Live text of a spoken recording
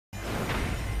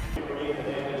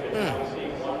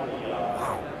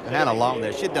Johanna along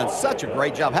there. She'd done such a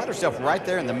great job. Had herself right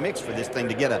there in the mix for this thing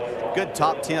to get a good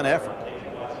top 10 effort.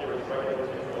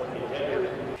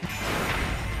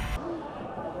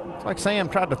 It's like Sam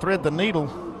tried to thread the needle.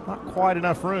 Not quite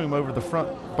enough room over the front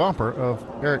bumper of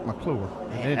Eric McClure.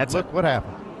 And look what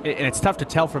happened. And it's tough to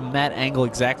tell from that angle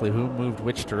exactly who moved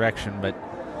which direction, but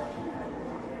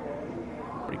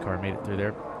pretty car made it through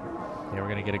there. Yeah, we're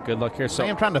going to get a good look here. So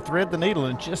Sam trying to thread the needle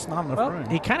and just not enough room.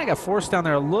 He kind of got forced down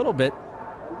there a little bit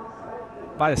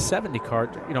by the 70 car.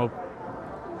 You know,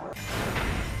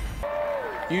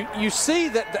 you see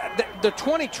that the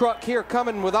 20 truck here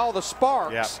coming with all the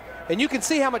sparks. Yep. And you can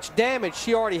see how much damage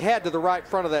she already had to the right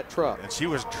front of that truck. And she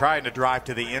was trying to drive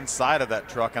to the inside of that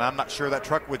truck, and I'm not sure that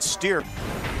truck would steer.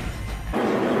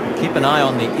 Keep an eye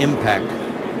on the impact.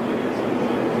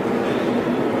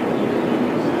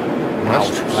 That's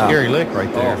a scary lick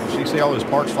right there. Oh. You see all those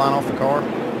parts flying off the car?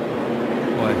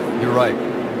 Boy, you're right.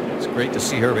 It's great to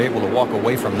see her able to walk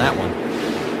away from that one.